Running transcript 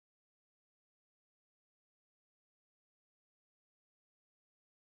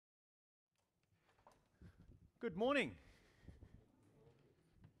Good morning.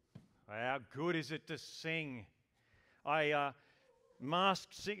 How good is it to sing?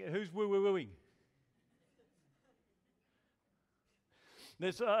 Masked singer. Who's woo-woo-wooing?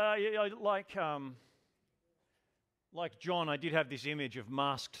 There's like John, I did have this image of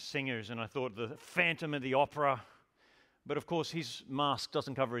masked singers, and I thought the Phantom of the Opera. But of course, his mask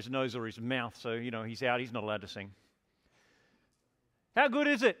doesn't cover his nose or his mouth, so he's out. He's not allowed to sing. How good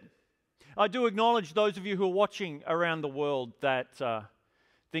is it? I do acknowledge those of you who are watching around the world that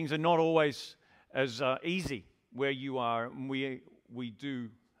things are not always as easy where you are. We do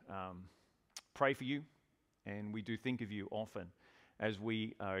pray for you, and we do think of you often as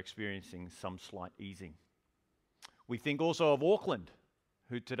we are experiencing some slight easing. We think also of Auckland,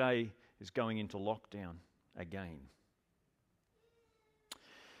 who today is going into lockdown again.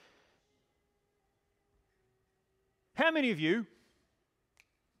 How many of you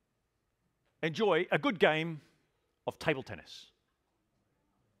enjoy a good game of table tennis?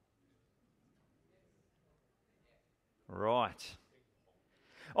 Right.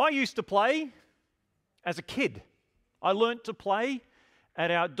 I used to play as a kid. I learnt to play at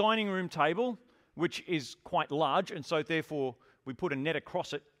our dining room table, which is quite large, and so therefore we put a net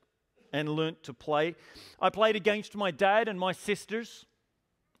across it and learnt to play. I played against my dad and my sisters,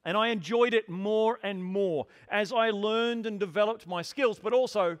 and I enjoyed it more and more as I learned and developed my skills, but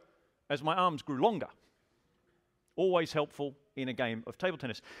also as my arms grew longer. Always helpful in a game of table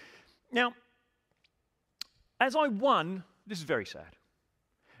tennis. Now, as I won, this is very sad.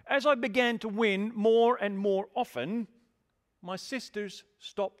 As I began to win more and more often, my sisters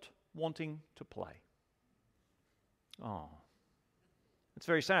stopped wanting to play. Oh, it's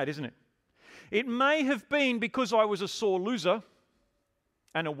very sad, isn't it? It may have been because I was a sore loser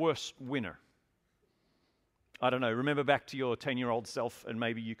and a worse winner. I don't know, remember back to your 10-year-old self and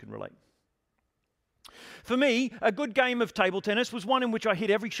maybe you can relate. For me, a good game of table tennis was one in which I hit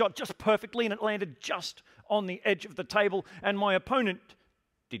every shot just perfectly and it landed just on the edge of the table and my opponent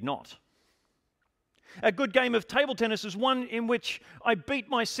did not. A good game of table tennis is one in which I beat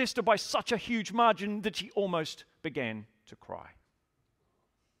my sister by such a huge margin that she almost began to cry.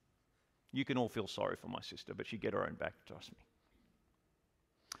 You can all feel sorry for my sister, but she'd get her own back, trust me.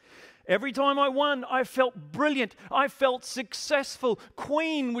 Every time I won, I felt brilliant. I felt successful.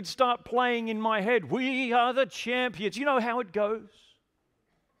 Queen would start playing in my head. We are the champions. You know how it goes.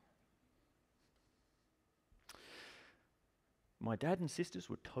 My dad and sisters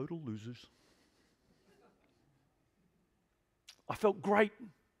were total losers. I felt great.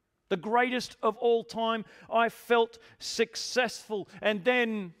 The greatest of all time. I felt successful. And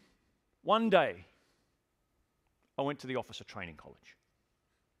then one day, I went to the Officer Training College.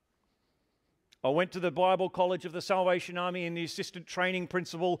 I went to the Bible College of the Salvation Army, and the assistant training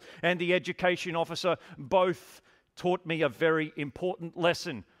principal and the education officer both taught me a very important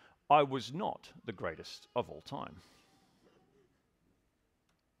lesson. I was not the greatest of all time.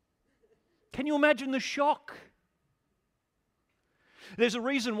 Can you imagine the shock? There's a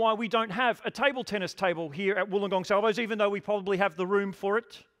reason why we don't have a table tennis table here at Wollongong Salvos, even though we probably have the room for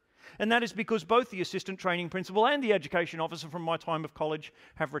it. And that is because both the assistant training principal and the education officer from my time of college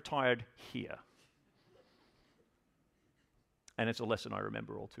have retired here. And it's a lesson I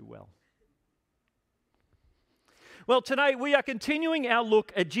remember all too well. Well, today we are continuing our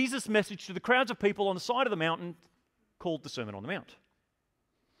look at Jesus' message to the crowds of people on the side of the mountain called the Sermon on the Mount.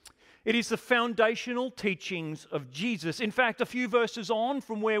 It is the foundational teachings of Jesus. In fact, a few verses on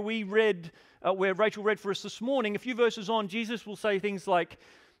from where we read, where Rachel read for us this morning, a few verses on, Jesus will say things like,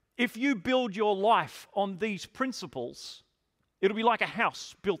 if you build your life on these principles, it'll be like a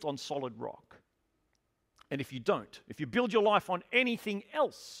house built on solid rock. And if you don't, if you build your life on anything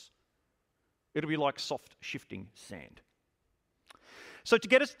else, it'll be like soft shifting sand. So to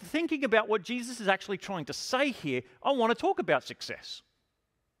get us thinking about what Jesus is actually trying to say here, I want to talk about success.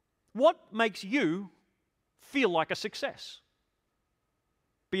 What makes you feel like a success?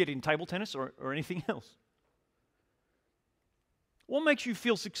 Be it in table tennis or anything else. What makes you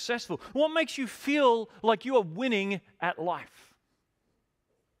feel successful? What makes you feel like you are winning at life?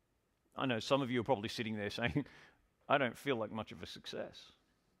 I know some of you are probably sitting there saying, I don't feel like much of a success.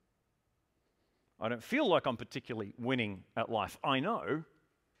 I don't feel like I'm particularly winning at life. I know.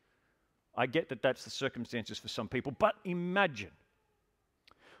 I get that that's the circumstances for some people, but imagine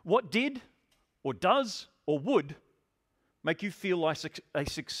what did or does or would make you feel like a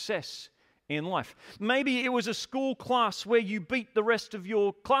success in life. Maybe it was a school class where you beat the rest of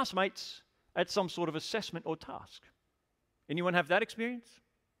your classmates at some sort of assessment or task. Anyone have that experience?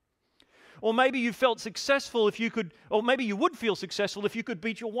 Or maybe you felt successful if you could, or maybe you would feel successful if you could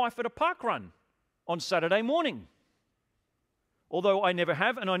beat your wife at a park run. on Saturday morning. Although I never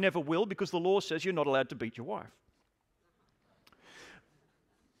have and I never will, because the law says you're not allowed to beat your wife.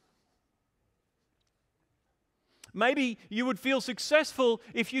 Maybe you would feel successful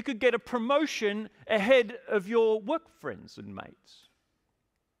if you could get a promotion ahead of your work friends and mates.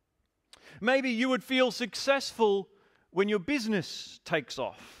 Maybe you would feel successful when your business takes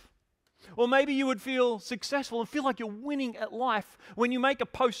off. Or maybe you would feel successful and feel like you're winning at life when you make a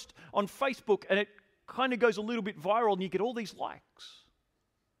post on Facebook and it kind of goes a little bit viral and you get all these likes.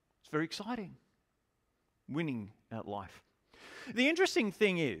 It's very exciting. Winning at life. The interesting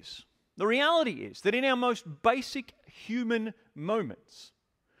thing is, the reality is that in our most basic human moments,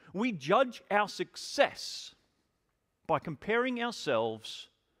 we judge our success by comparing ourselves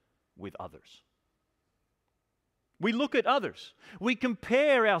with others. We look at others. We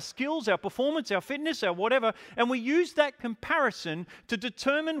compare our skills, our performance, our fitness, our whatever, and we use that comparison to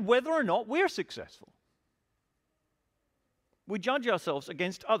determine whether or not we're successful. We judge ourselves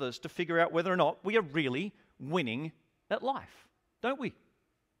against others to figure out whether or not we are really winning at life, don't we?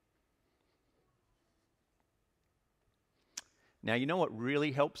 Now, you know what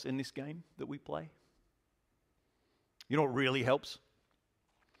really helps in this game that we play? You know what really helps?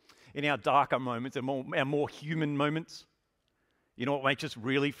 In our darker moments, our more human moments, you know what makes us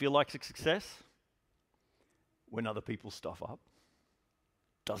really feel like success? When other people stuff up.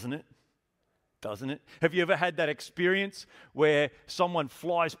 Doesn't it? Doesn't it? Have you ever had that experience where someone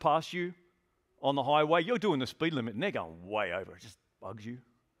flies past you on the highway? You're doing the speed limit and they're going way over. It just bugs you.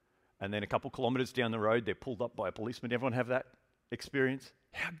 And then a couple kilometers down the road, they're pulled up by a policeman. Everyone have that experience?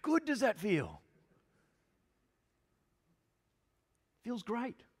 How good does that feel? Feels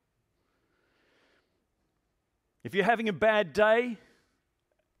great. If you're having a bad day,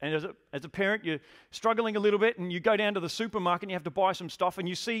 and as a parent, you're struggling a little bit, and you go down to the supermarket and you have to buy some stuff, and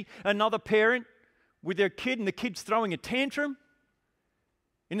you see another parent with their kid, and the kid's throwing a tantrum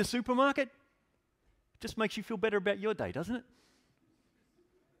in the supermarket, it just makes you feel better about your day, doesn't it?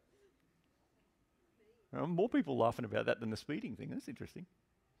 More people laughing about that than the speeding thing. That's interesting.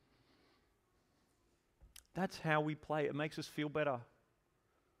 That's how we play. It makes us feel better.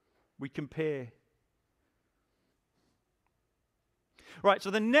 We compare. Right,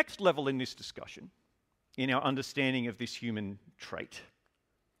 so the next level in this discussion, in our understanding of this human trait,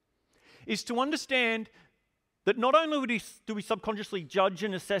 is to understand that not only do we subconsciously judge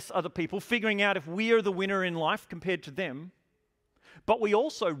and assess other people, figuring out if we are the winner in life compared to them, but we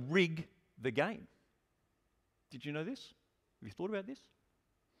also rig the game. Did you know this? Have you thought about this?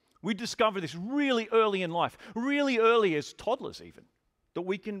 We discover this really early in life, really early as toddlers even, that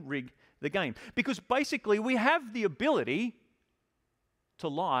we can rig the game. Because basically we have the ability to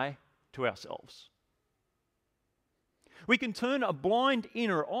lie to ourselves. We can turn a blind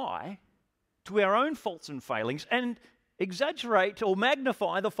inner eye to our own faults and failings and exaggerate or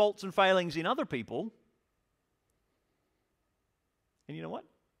magnify the faults and failings in other people. And you know what?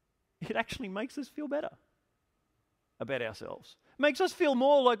 It actually makes us feel better about ourselves. It makes us feel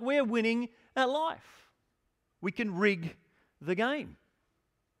more like we're winning at life. We can rig the game.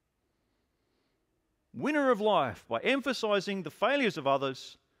 Winner of life by emphasizing the failures of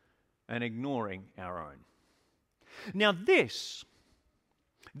others and ignoring our own. Now this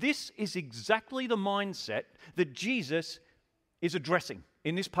is exactly the mindset that Jesus is addressing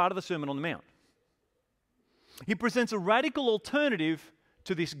in this part of the Sermon on the Mount. He presents a radical alternative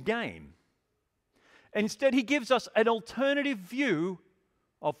to this game. Instead, he gives us an alternative view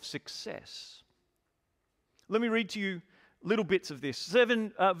of success. Let me read to you little bits of this.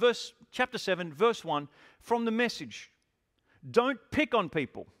 Chapter 7, verse 1, from the Message. Don't pick on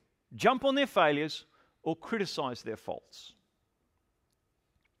people, jump on their failures, or criticize their faults.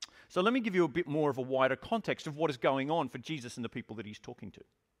 So let me give you a bit more of a wider context of what is going on for Jesus and the people that he's talking to.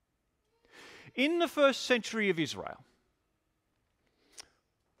 In the first century of Israel,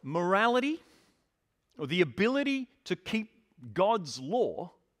 morality, or the ability to keep God's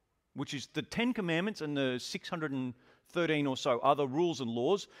law, which is the Ten Commandments and the 613 or so other rules and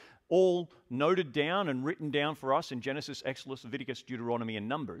laws, all noted down and written down for us in Genesis, Exodus, Leviticus, Deuteronomy, and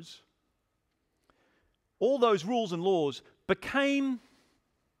Numbers. All those rules and laws became,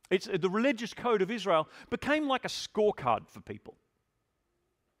 the religious code of Israel became like a scorecard for people.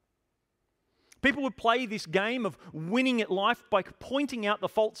 People would play this game of winning at life by pointing out the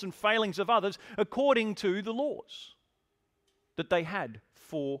faults and failings of others according to the laws that they had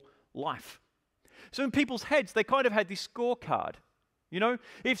for life. So in people's heads, they kind of had this scorecard. You know,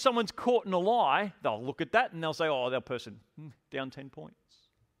 if someone's caught in a lie, they'll look at that and they'll say, oh, that person, down 10 points.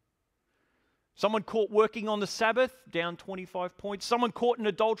 Someone caught working on the Sabbath, down 25 points. Someone caught in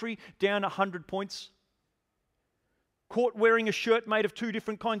adultery, down 100 points. Caught wearing a shirt made of 2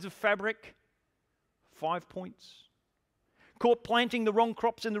 different kinds of fabric, 5 points. Caught planting the wrong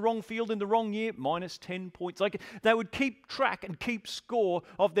crops in the wrong field in the wrong year, minus 10 points. Like, they would keep track and keep score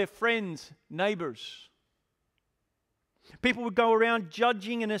of their friends, neighbors. People would go around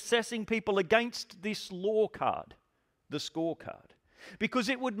judging and assessing people against this law card, the scorecard, because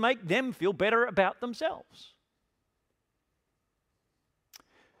it would make them feel better about themselves.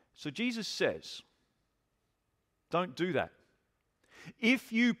 So Jesus says, don't do that.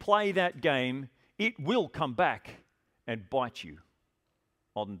 If you play that game, it will come back and bite you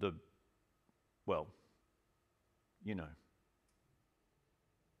on the, well, you know.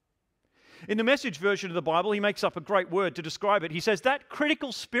 In the Message version of the Bible, he makes up a great word to describe it. He says that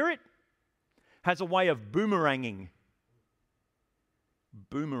critical spirit has a way of boomeranging.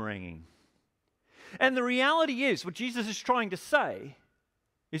 Boomeranging. And the reality is, what Jesus is trying to say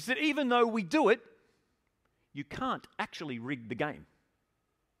is that even though we do it, you can't actually rig the game.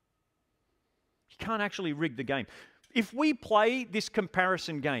 You can't actually rig the game. If we play this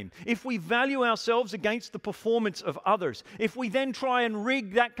comparison game, if we value ourselves against the performance of others, if we then try and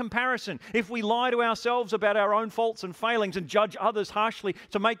rig that comparison, if we lie to ourselves about our own faults and failings and judge others harshly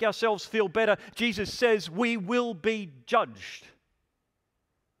to make ourselves feel better, Jesus says we will be judged.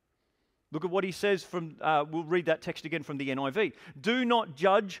 Look at what he says from, we'll read that text again from the NIV. Do not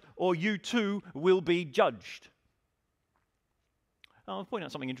judge or you too will be judged. I'll point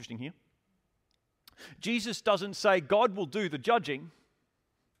out something interesting here. Jesus doesn't say God will do the judging.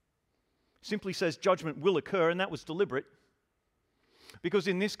 Simply says judgment will occur, and that was deliberate. Because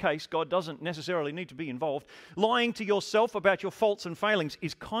in this case, God doesn't necessarily need to be involved. Lying to yourself about your faults and failings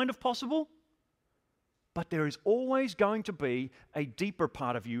is kind of possible, but there is always going to be a deeper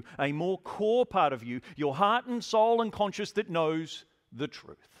part of you, a more core part of you, your heart and soul and conscience that knows the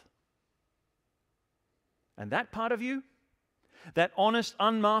truth. And that part of you, that honest,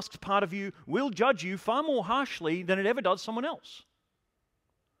 unmasked part of you, will judge you far more harshly than it ever does someone else.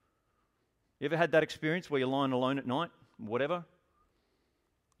 You ever had that experience where you're lying alone at night, whatever?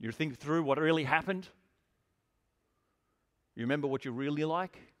 You think through what really happened? You remember what you're really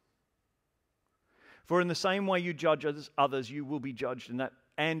like? For in the same way you judge others, you will be judged in that.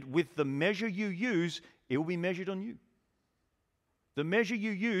 And with the measure you use, it will be measured on you. The measure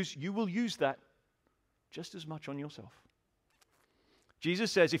you use, you will use that just as much on yourself.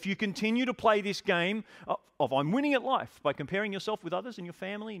 Jesus says, if you continue to play this game of I'm winning at life by comparing yourself with others and your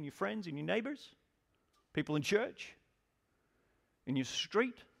family and your friends and your neighbors, people in church, in your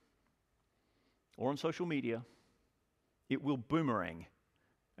street, or on social media, it will boomerang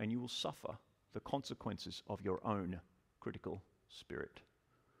and you will suffer the consequences of your own critical spirit.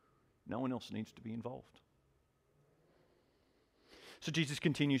 No one else needs to be involved. So Jesus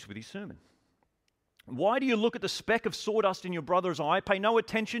continues with his sermon. Why do you look at the speck of sawdust in your brother's eye? Pay no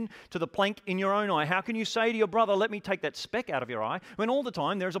attention to the plank in your own eye. How can you say to your brother, let me take that speck out of your eye, when all the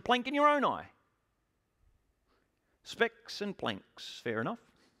time there's a plank in your own eye? Specks and planks, fair enough.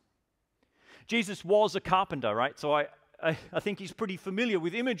 Jesus was a carpenter, right? So I think he's pretty familiar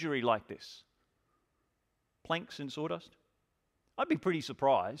with imagery like this. Planks and sawdust. I'd be pretty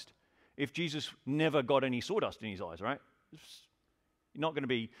surprised if Jesus never got any sawdust in his eyes, right? You're not going to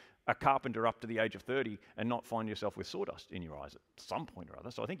be a carpenter up to the age of 30 and not find yourself with sawdust in your eyes at some point or other.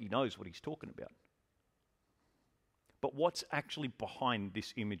 So I think he knows what he's talking about. But what's actually behind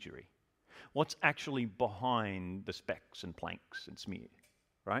this imagery? What's actually behind the specks and planks and smear,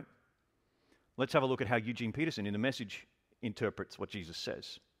 right? Let's have a look at how Eugene Peterson in the Message interprets what Jesus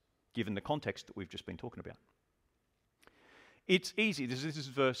says, given the context that we've just been talking about. It's easy. This is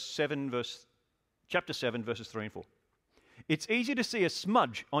chapter 7, verses 3 and 4. It's easy to see a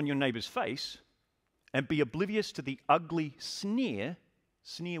smudge on your neighbor's face and be oblivious to the ugly sneer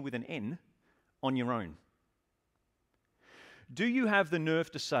with an N, on your own. Do you have the nerve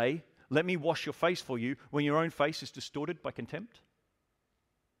to say, let me wash your face for you, when your own face is distorted by contempt?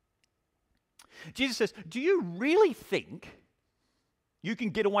 Jesus says, do you really think you can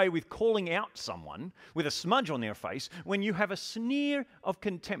get away with calling out someone with a smudge on their face when you have a sneer of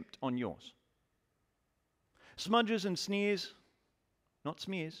contempt on yours? Smudges and sneers, not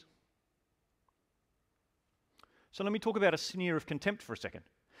smears. So let me talk about a sneer of contempt for a second.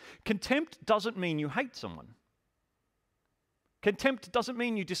 Contempt doesn't mean you hate someone. Contempt doesn't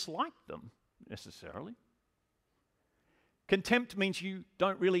mean you dislike them, necessarily. Contempt means you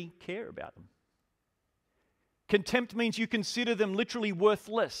don't really care about them. Contempt means you consider them literally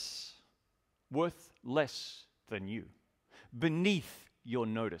worthless than you, beneath your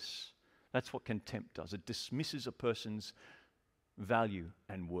notice, That's what contempt does. It dismisses a person's value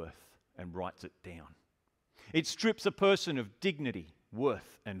and worth and writes it down. It strips a person of dignity,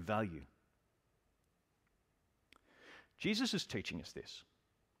 worth, and value. Jesus is teaching us this.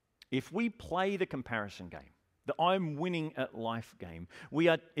 If we play the comparison game, the I'm winning at life game,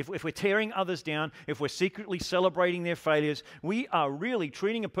 if we're tearing others down, if we're secretly celebrating their failures, we are really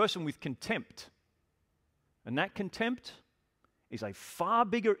treating a person with contempt. And that contempt is a far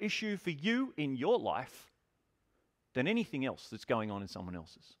bigger issue for you in your life than anything else that's going on in someone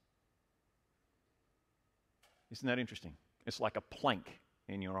else's. Isn't that interesting? It's like a plank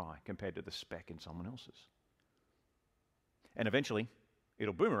in your eye compared to the speck in someone else's. And eventually,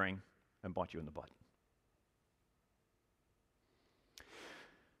 it'll boomerang and bite you in the butt.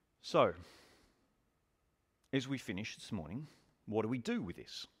 So, as we finish this morning, what do we do with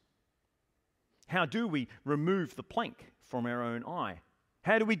this? How do we remove the plank from our own eye?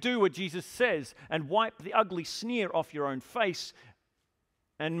 How do we do what Jesus says and wipe the ugly sneer off your own face,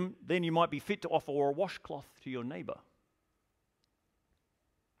 and then you might be fit to offer a washcloth to your neighbor?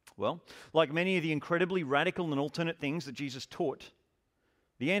 Well, like many of the incredibly radical and alternate things that Jesus taught,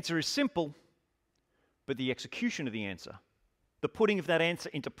 the answer is simple, but the execution of the answer, the putting of that answer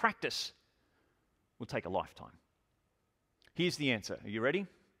into practice, will take a lifetime. Here's the answer. Are you ready?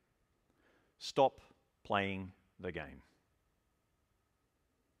 Stop playing the game.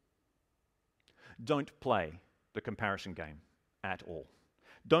 Don't play the comparison game at all.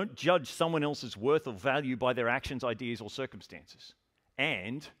 Don't judge someone else's worth or value by their actions, ideas, or circumstances.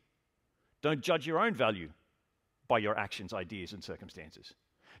 And don't judge your own value by your actions, ideas, and circumstances.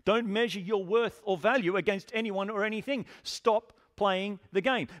 Don't measure your worth or value against anyone or anything. Stop playing the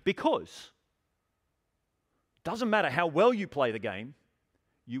game, because it doesn't matter how well you play the game,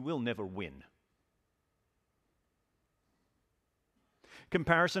 you will never win.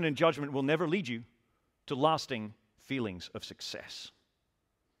 Comparison and judgment will never lead you to lasting feelings of success.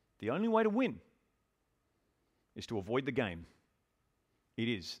 The only way to win is to avoid the game. It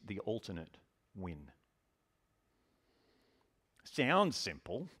is the alternate win. Sounds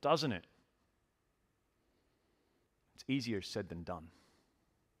simple, doesn't it? It's easier said than done.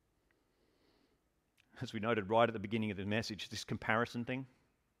 As we noted right at the beginning of the message, this comparison thing,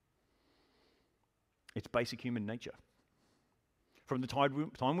 it's basic human nature. From the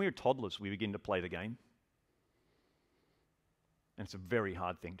time we are toddlers, we begin to play the game. And it's a very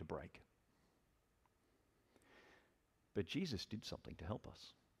hard thing to break. But Jesus did something to help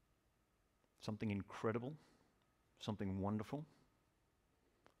us. Something incredible, something wonderful,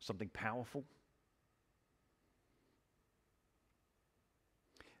 something powerful.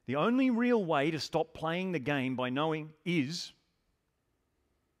 The only real way to stop playing the game is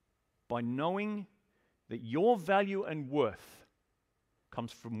by knowing that your value and worth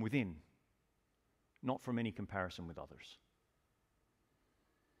comes from within, not from any comparison with others.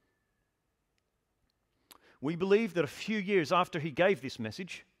 We believe that a few years after he gave this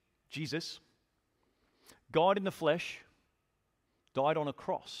message, Jesus, God in the flesh, died on a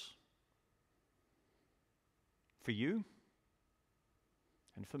cross for you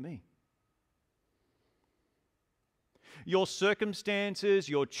and for me. Your circumstances,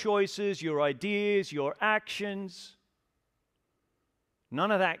 your choices, your ideas, your actions, none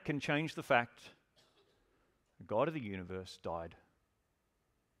of that can change the fact the God of the universe died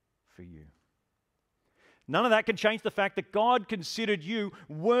for you. None of that can change the fact that God considered you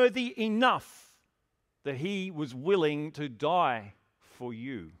worthy enough that he was willing to die for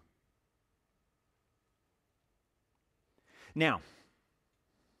you. Now,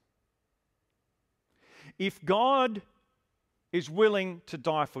 if God is willing to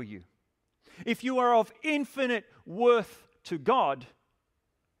die for you, if you are of infinite worth to God,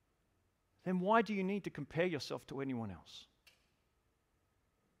 then why do you need to compare yourself to anyone else?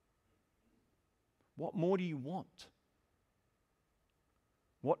 What more do you want?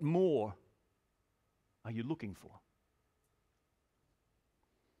 What more are you looking for?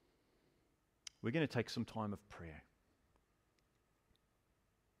 We're going to take some time of prayer.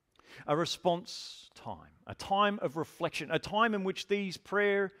 A response time, a time of reflection, a time in which these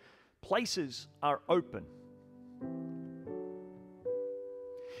prayer places are open.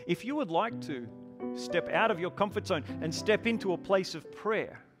 If you would like to step out of your comfort zone and step into a place of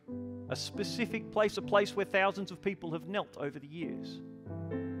prayer, a specific place, a place where thousands of people have knelt over the years.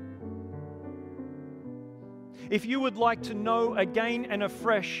 If you would like to know again and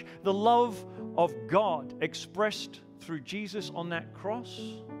afresh the love of God expressed through Jesus on that cross,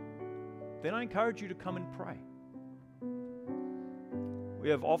 then I encourage you to come and pray. We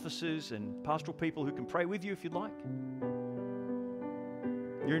have officers and pastoral people who can pray with you if you'd like.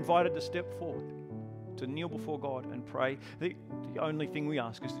 You're invited to step forward, to kneel before God and pray. The only thing we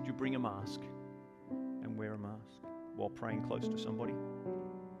ask is that you bring a mask and wear a mask while praying close to somebody.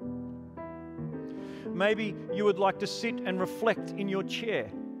 Maybe you would like to sit and reflect in your chair.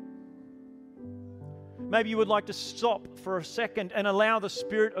 Maybe you would like to stop for a second and allow the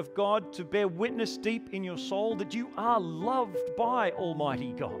Spirit of God to bear witness deep in your soul that you are loved by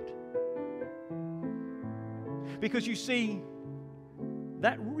Almighty God. Because you see,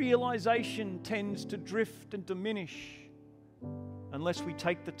 that realization tends to drift and diminish unless we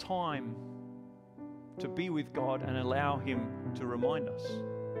take the time to be with God and allow Him to remind us.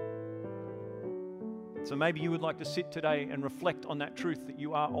 So maybe you would like to sit today and reflect on that truth that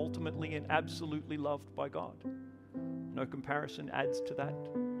you are ultimately and absolutely loved by God. No comparison adds to that.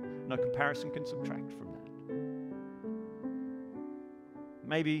 No comparison can subtract from that.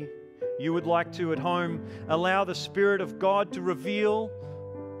 Maybe you would like to, at home, allow the Spirit of God to reveal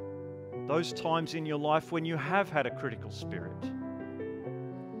those times in your life when you have had a critical spirit,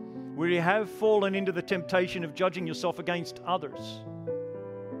 where you have fallen into the temptation of judging yourself against others,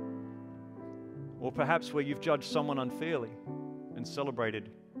 or perhaps where you've judged someone unfairly and celebrated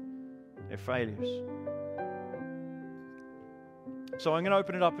their failures. So I'm going to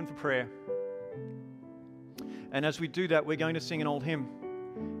open it up in for prayer. And as we do that, we're going to sing an old hymn,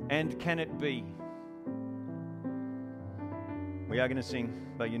 And Can It Be? We are going to sing,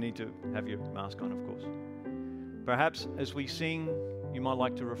 but you need to have your mask on, of course. Perhaps as we sing, you might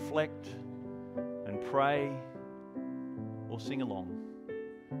like to reflect and pray or sing along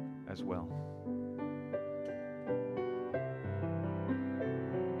as well.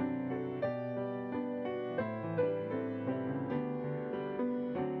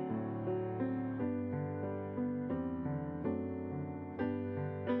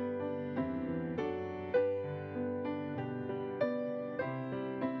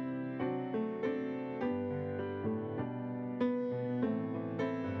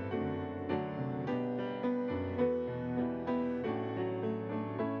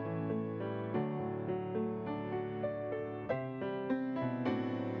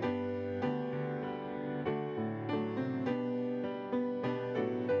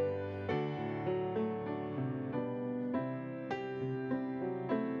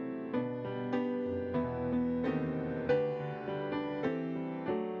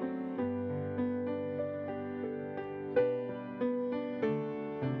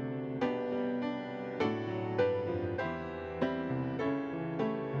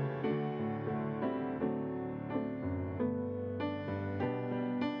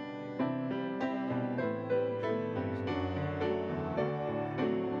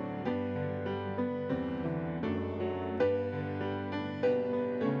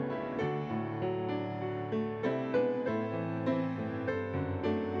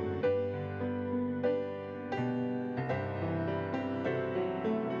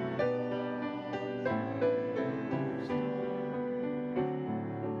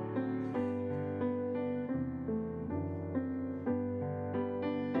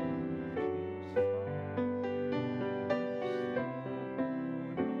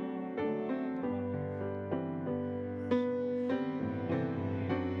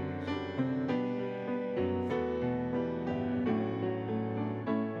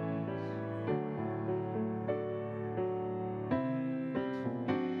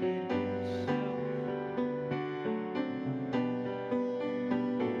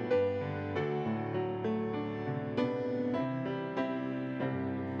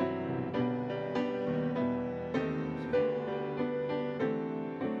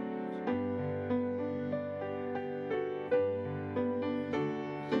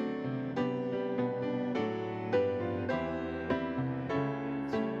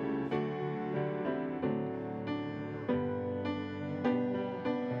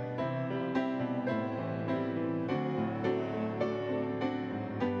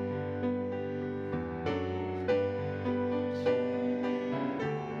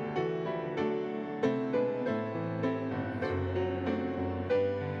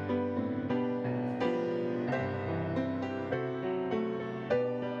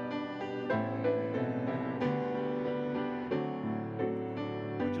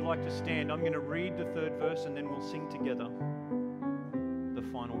 Like to stand, I'm going to read the third verse and then we'll sing together the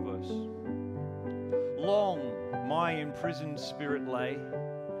final verse. Long my imprisoned spirit lay,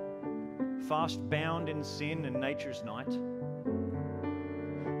 fast bound in sin and nature's night.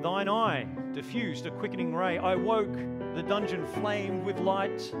 Thine eye diffused a quickening ray. I woke, the dungeon flamed with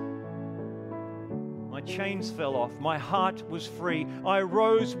light. My chains fell off, my heart was free. I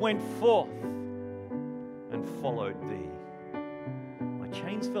rose, went forth, and followed thee. My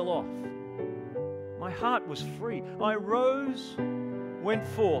chains chains fell off. My heart was free. I rose, went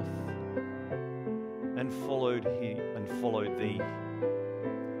forth, and followed thee.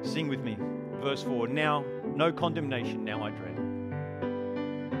 Sing with me, verse 4. Now, no condemnation, now I dread.